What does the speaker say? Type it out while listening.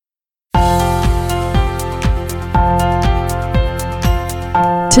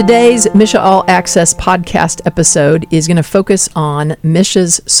Today's MSHSAA All Access podcast episode is going to focus on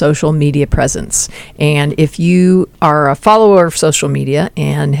MSHSAA's social media presence. And if you are a follower of social media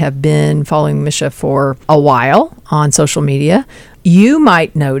and have been following MSHSAA for a while on social media, you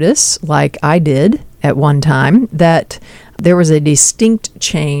might notice, like I did at one time, that there was a distinct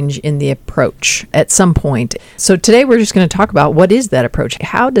change in the approach at some point. So today we're just going to talk about what is that approach?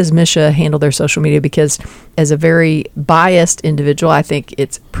 How does MSHSAA handle their social media? Because as a very biased individual, I think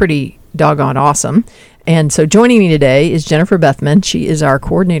it's pretty doggone awesome. And so joining me today is Jennifer Bethman. She is our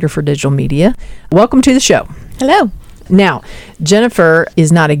coordinator for digital media. Welcome to the show. Hello. Now, Jennifer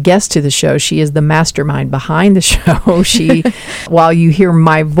is not a guest to the show. She is the mastermind behind the show. While you hear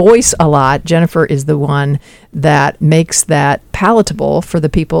my voice a lot, Jennifer is the one that makes that palatable for the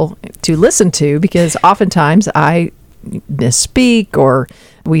people to listen to, because oftentimes I misspeak, or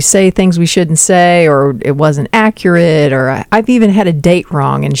we say things we shouldn't say, or it wasn't accurate, or I've even had a date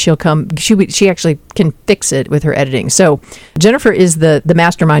wrong, and she actually can fix it with her editing. So Jennifer is the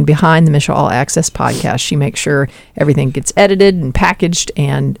mastermind behind the MSHSAA All Access podcast. She makes sure everything gets edited and packaged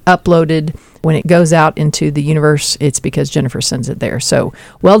and uploaded. When it goes out into the universe, it's because Jennifer sends it there. So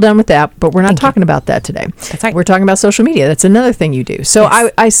well done with that, but we're not talking about that today. That's right. We're talking about social media. That's another thing you do. So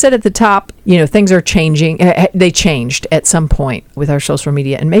yes. I said at the top, things are changing. They changed at some point with our social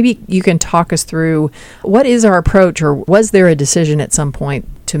media. And maybe you can talk us through what is our approach, or was there a decision at some point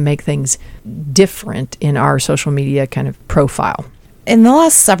to make things different in our social media kind of profile? In the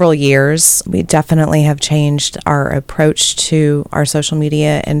last several years, we definitely have changed our approach to our social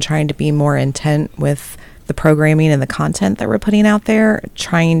media and trying to be more intent with the programming and the content that we're putting out there,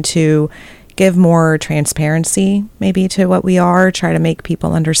 trying to give more transparency maybe to what we are, try to make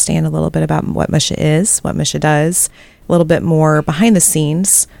people understand a little bit about what MSHSAA is, what MSHSAA does, a little bit more behind the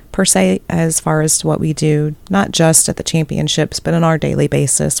scenes per se, as far as what we do, not just at the championships, but on our daily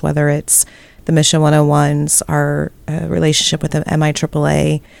basis, whether it's the MSHSAA 101s, our relationship with the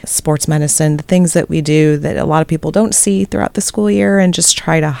MIAAA, sports medicine, the things that we do that a lot of people don't see throughout the school year, and just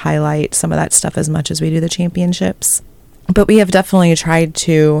try to highlight some of that stuff as much as we do the championships. But we have definitely tried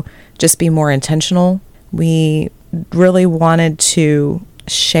to just be more intentional. We really wanted to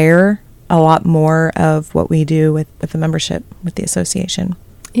share a lot more of what we do with the membership, with the association.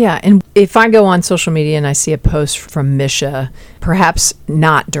 Yeah, and if I go on social media and I see a post from MSHSAA, perhaps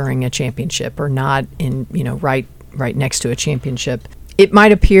not during a championship or not in, right next to a championship, it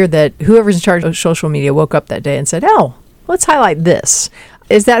might appear that whoever's in charge of social media woke up that day and said, oh, let's highlight this.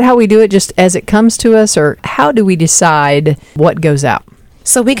 Is that how we do it, just as it comes to us, or how do we decide what goes out?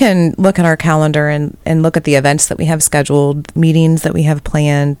 So we can look at our calendar and look at the events that we have scheduled, meetings that we have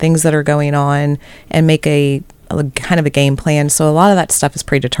planned, things that are going on, and make a kind of a game plan. So a lot of that stuff is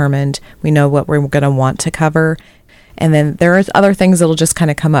predetermined. We know what we're going to want to cover. And then there are other things that'll just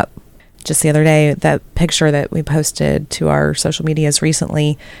kind of come up. Just the other day, that picture that we posted to our social medias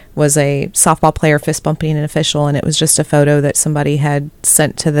recently was a softball player fist bumping an official, and it was just a photo that somebody had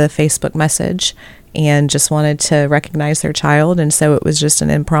sent to the Facebook message and just wanted to recognize their child. And so it was just an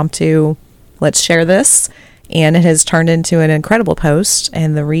impromptu, let's share this. And it has turned into an incredible post,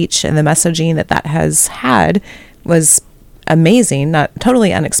 and the reach and the messaging that has had was amazing, not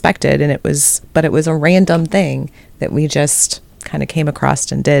totally unexpected. And it was a random thing that we just kind of came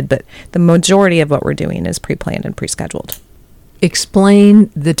across and did. But the majority of what we're doing is pre-planned and pre-scheduled. Explain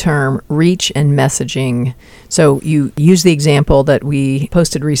the term reach and messaging. So you use the example that we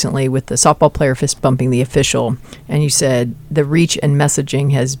posted recently with the softball player fist bumping the official, and you said the reach and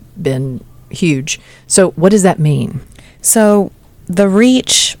messaging has been huge. So what does that mean? So the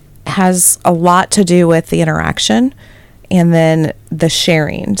reach has a lot to do with the interaction and then the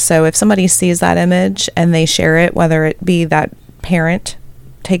sharing. So if somebody sees that image and they share it, whether it be that parent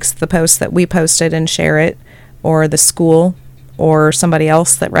takes the post that we posted and share it, or the school or somebody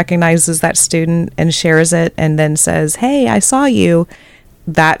else that recognizes that student and shares it and then says, hey, I saw you,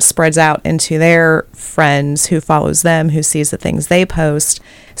 that spreads out into their friends who follows them, who sees the things they post.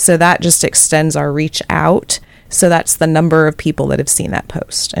 So that just extends our reach out. So that's the number of people that have seen that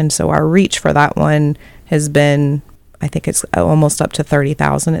post. And so our reach for that one has been, I think it's almost up to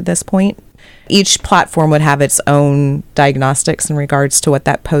 30,000 at this point. Each platform would have its own diagnostics in regards to what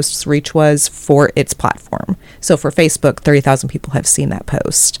that post's reach was for its platform. So for Facebook, 30,000 people have seen that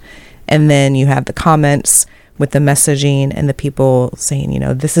post. And then you have the comments with the messaging and the people saying,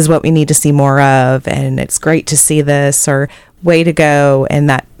 this is what we need to see more of, and it's great to see this, or way to go. And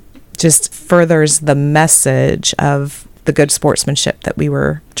that just furthers the message of the good sportsmanship that we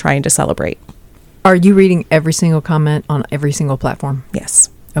were trying to celebrate. Are you reading every single comment on every single platform? Yes.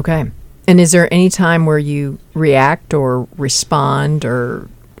 Okay. And is there any time where you react or respond or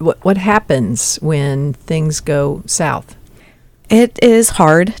What happens when things go south? It is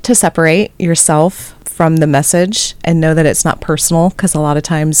hard to separate yourself from the message and know that it's not personal, because a lot of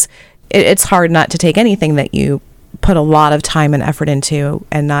times it's hard not to take anything that you put a lot of time and effort into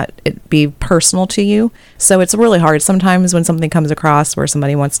and not it be personal to you. So it's really hard sometimes when something comes across where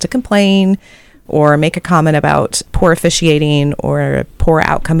somebody wants to complain or make a comment about poor officiating or a poor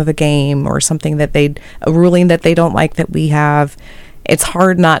outcome of a game or something that a ruling that they don't like that we have. It's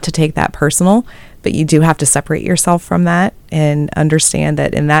hard not to take that personal, but you do have to separate yourself from that and understand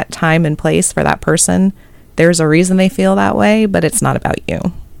that in that time and place for that person, there's a reason they feel that way, but it's not about you.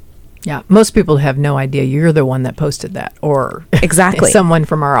 Yeah, most people have no idea you're the one that posted that, or exactly someone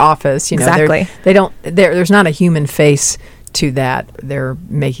from our office. Exactly. There's not a human face to that. They're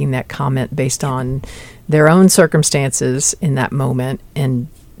making that comment based on their own circumstances in that moment, and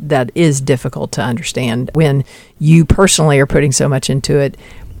that is difficult to understand when you personally are putting so much into it.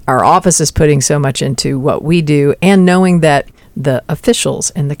 Our office is putting so much into what we do, and knowing that the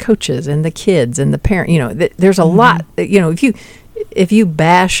officials and the coaches and the kids and the parent, there's a lot. If you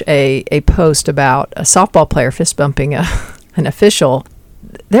bash a post about a softball player fist bumping an official,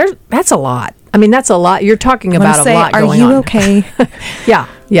 that's a lot. I mean, that's a lot. You're talking about a lot going on. Are you okay?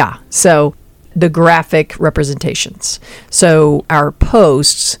 Yeah. So the graphic representations. So our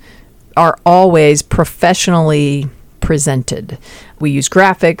posts are always professionally presented. We use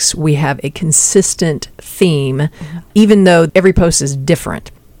graphics. We have a consistent theme, even though every post is different.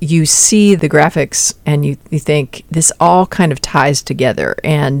 You see the graphics and you think this all kind of ties together.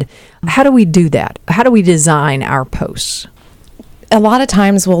 And how do we do that? How do we design our posts? A lot of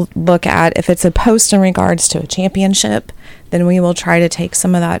times we'll look at if it's a post in regards to a championship, then we will try to take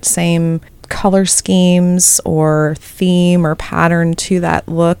some of that same color schemes or theme or pattern to that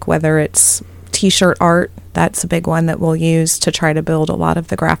look, whether it's t-shirt art. That's a big one that we'll use to try to build a lot of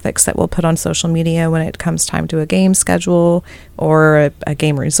the graphics that we'll put on social media when it comes time to a game schedule or a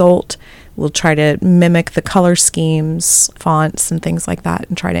game result. We'll try to mimic the color schemes, fonts, and things like that,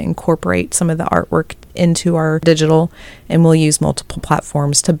 and try to incorporate some of the artwork into our digital. And we'll use multiple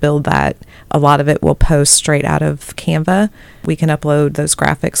platforms to build that. A lot of it we'll post straight out of Canva. We can upload those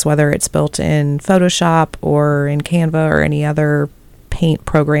graphics, whether it's built in Photoshop or in Canva or any other paint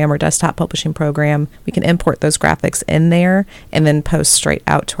program or desktop publishing program. We can import those graphics in there and then post straight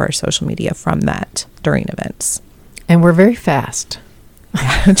out to our social media from that during events. And we're very fast.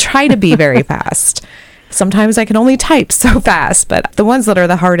 Try to be very fast. Sometimes I can only type so fast, but the ones that are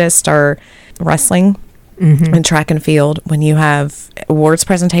the hardest are wrestling and track and field. When you have awards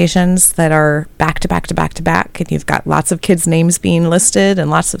presentations that are back to back to back to back, and you've got lots of kids' names being listed and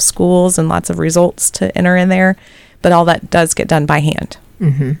lots of schools and lots of results to enter in there, but all that does get done by hand.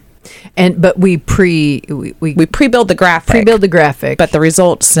 But we pre-build the graphic, but the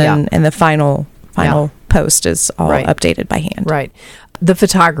results and the final post is all updated by hand. Right. The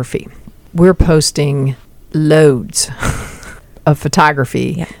photography. We're posting loads of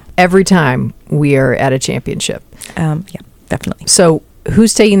photography every time we are at a championship. Yeah, definitely. So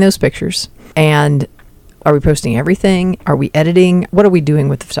who's taking those pictures? And are we posting everything? Are we editing? What are we doing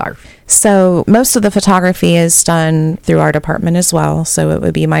with the photography? So most of the photography is done through our department as well. So it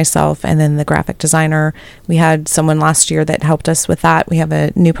would be myself and then the graphic designer. We had someone last year that helped us with that. We have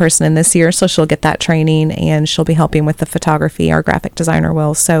a new person in this year, so she'll get that training and she'll be helping with the photography. Our graphic designer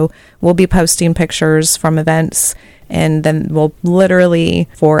will. So we'll be posting pictures from events, and then we'll literally,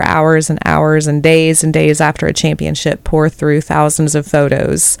 for hours and hours and days after a championship, pour through thousands of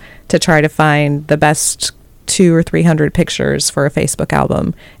photos to try to find the best 200 or 300 pictures for a Facebook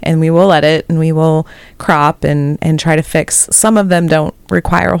album. And we will edit and we will crop and try to fix. Some of them don't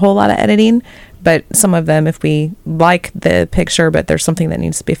require a whole lot of editing, but some of them, if we like the picture but there's something that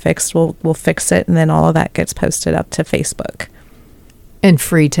needs to be fixed, we'll fix it, and then all of that gets posted up to Facebook. And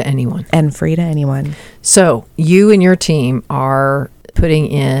free to anyone. So you and your team are putting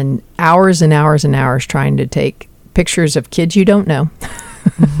in hours and hours and hours trying to take pictures of kids you don't know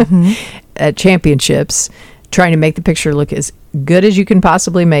at championships, trying to make the picture look as good as you can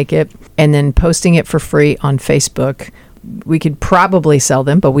possibly make it, and then posting it for free on Facebook. We could probably sell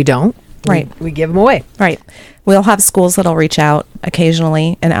them, but we don't. Right. We give them away. Right. We'll have schools that'll reach out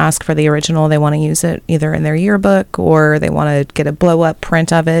occasionally and ask for the original. They want to use it either in their yearbook or they want to get a blow-up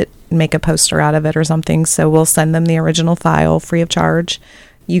print of it, make a poster out of it or something. So we'll send them the original file free of charge.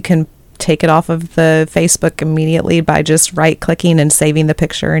 You can take it off of the Facebook immediately by just right-clicking and saving the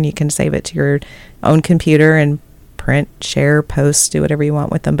picture, and you can save it to your own computer and print, share, post, do whatever you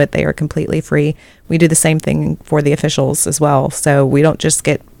want with them, but they are completely free. We do the same thing for the officials as well. So we don't just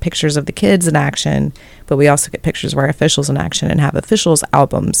get pictures of the kids in action, but we also get pictures of our officials in action and have officials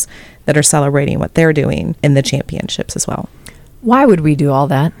albums that are celebrating what they're doing in the championships as well. Why would we do all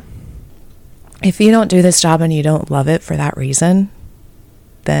that? If you don't do this job and you don't love it for that reason,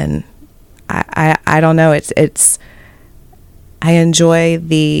 then I don't know. I enjoy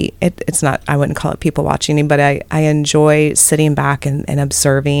it's not, I wouldn't call it people watching, but I enjoy sitting back and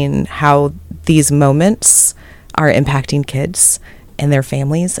observing how these moments are impacting kids and their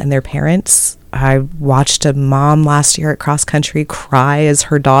families and their parents. I watched a mom last year at cross country cry as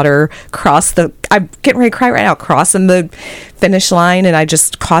her daughter I'm getting ready to cry right now, crossing the finish line. And I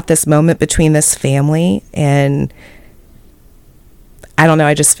just caught this moment between this family, and I don't know.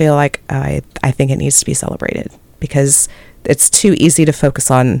 I just feel like I think it needs to be celebrated, because it's too easy to focus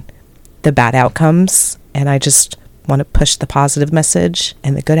on the bad outcomes. And I just want to push the positive message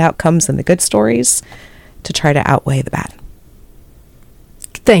and the good outcomes and the good stories to try to outweigh the bad.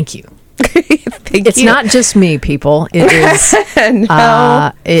 Thank you. It's not just me, people. It is.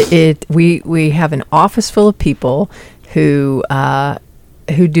 No. We have an office full of people who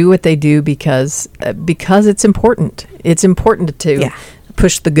do what they do because it's important. It's important to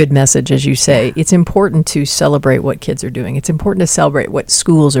push the good message, as you say. Yeah. It's important to celebrate what kids are doing. It's important to celebrate what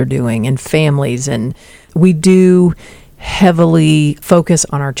schools are doing and families, and we do heavily focus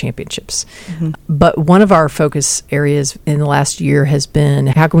on our championships. Mm-hmm. But one of our focus areas in the last year has been,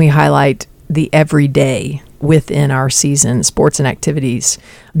 how can we highlight the everyday within our season, sports and activities,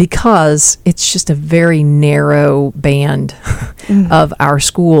 because it's just a very narrow band of our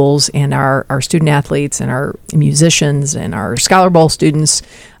schools and our student athletes and our musicians and our Scholar Bowl students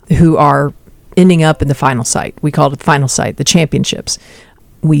who are ending up in the final site. We call it the final site, the championships.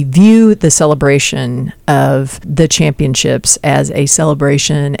 We view the celebration of the championships as a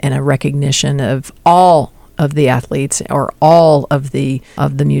celebration and a recognition of all of the athletes or all of the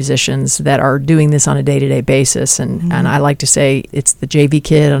musicians that are doing this on a day-to-day basis. And I like to say it's the JV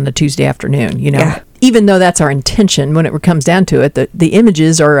kid on a Tuesday afternoon, Yeah. Even though that's our intention, when it comes down to it, the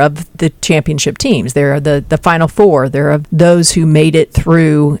images are of the championship teams. They're the Final Four. They're of those who made it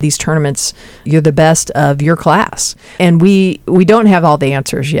through these tournaments. You're the best of your class. And we don't have all the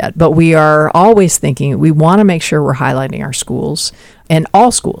answers yet, but we are always thinking we want to make sure we're highlighting our schools, and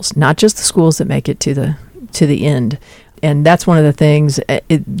all schools, not just the schools that make it to the end. And that's one of the things,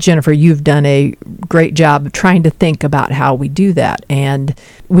 Jennifer, you've done a great job of trying to think about how we do that. And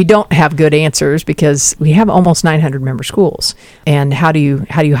we don't have good answers because we have almost 900 member schools. And how do you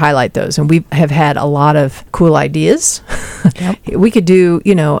highlight those? And we have had a lot of cool ideas. Yep. We could do,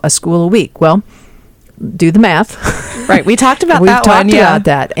 a school a week. Well, do the math. Right. We talked about that one. We talked about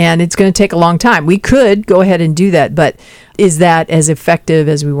that. And it's going to take a long time. We could go ahead and do that, but is that as effective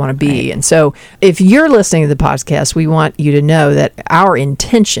as we want to be? Right. And so if you're listening to the podcast, we want you to know that our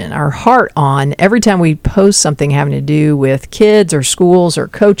intention, our heart on every time we post something having to do with kids or schools or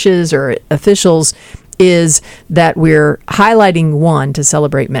coaches or officials is that we're highlighting one to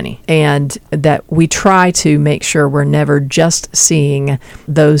celebrate many, and that we try to make sure we're never just seeing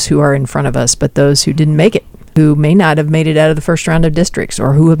those who are in front of us, but those who didn't make it, who may not have made it out of the first round of districts,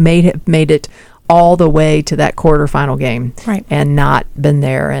 or who have made it all the way to that quarterfinal game, right, and not been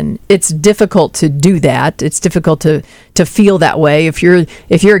there. And it's difficult to do that. It's difficult to feel that way if you're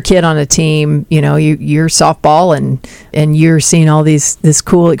a kid on a team. You're softball and you're seeing all this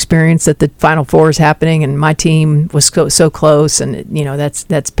cool experience that the Final Four is happening, and my team was so close, and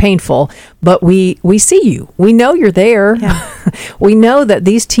that's painful. But we see you. We know you're there. Yeah. We know that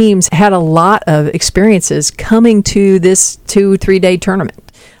these teams had a lot of experiences coming to this 2-3 day tournament.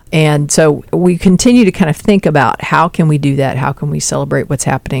 And so we continue to kind of think about how can we do that? How can we celebrate what's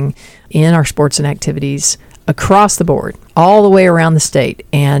happening in our sports and activities across the board, all the way around the state,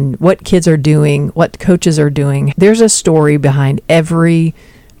 and what kids are doing, what coaches are doing. There's a story behind every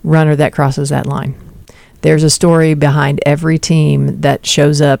runner that crosses that line. There's a story behind every team that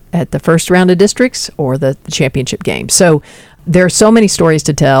shows up at the first round of districts or the championship game. So there are so many stories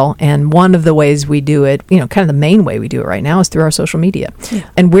to tell, and one of the ways we do it, kind of the main way we do it right now, is through our social media. Yeah.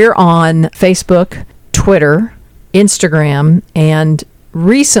 And we're on Facebook, Twitter, Instagram, and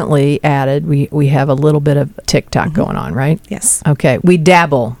recently added, we have a little bit of TikTok going on, right? Yes. Okay. We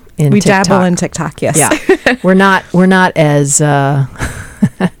dabble in TikTok. Dabble in TikTok, yes. Yeah. We're not as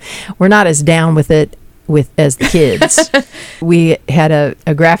we're not as down with it. as the kids. We had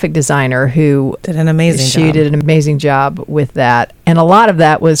a graphic designer who did an amazing job. She did an amazing job with that. And a lot of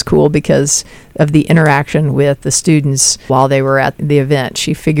that was cool because of the interaction with the students while they were at the event.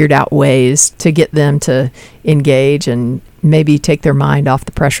 She figured out ways to get them to engage and maybe take their mind off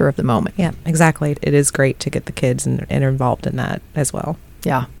the pressure of the moment. Yeah, exactly. It is great to get the kids and involved in that as well.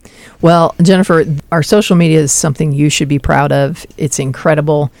 Yeah. Well, Jennifer, our social media is something you should be proud of. It's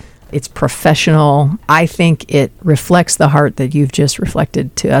incredible. It's professional. I think it reflects the heart that you've just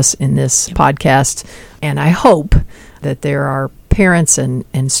reflected to us in this podcast. And I hope that there are parents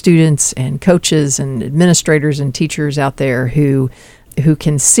and students and coaches and administrators and teachers out there who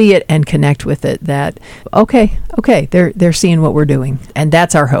can see it and connect with it, that, okay, they're seeing what we're doing. And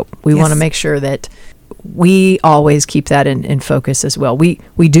that's our hope. We want to make sure that we always keep that in focus as well. We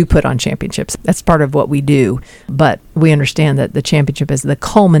do put on championships. That's part of what we do. But we understand that the championship is the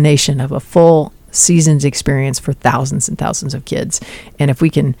culmination of a full season's experience for thousands and thousands of kids. And if we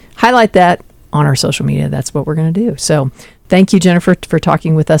can highlight that on our social media, that's what we're going to do. So thank you, Jennifer, for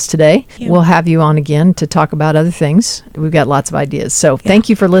talking with us today. We'll have you on again to talk about other things. We've got lots of ideas. So thank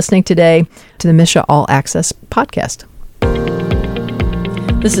you for listening today to the MSHSAA All Access podcast.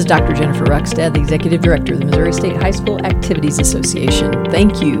 This is Dr. Jennifer Ruckstead, the Executive Director of the Missouri State High School Activities Association.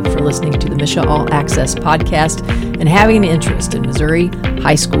 Thank you for listening to the MSHSAA All Access podcast and having an interest in Missouri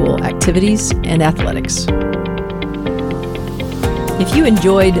high school activities and athletics. If you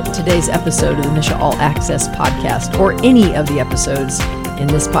enjoyed today's episode of the MSHSAA All Access podcast, or any of the episodes in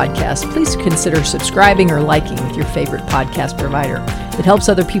this podcast, please consider subscribing or liking with your favorite podcast provider. It helps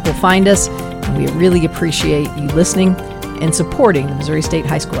other people find us, and we really appreciate you listening and supporting the Missouri State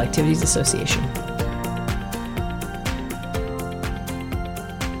High School Activities Association.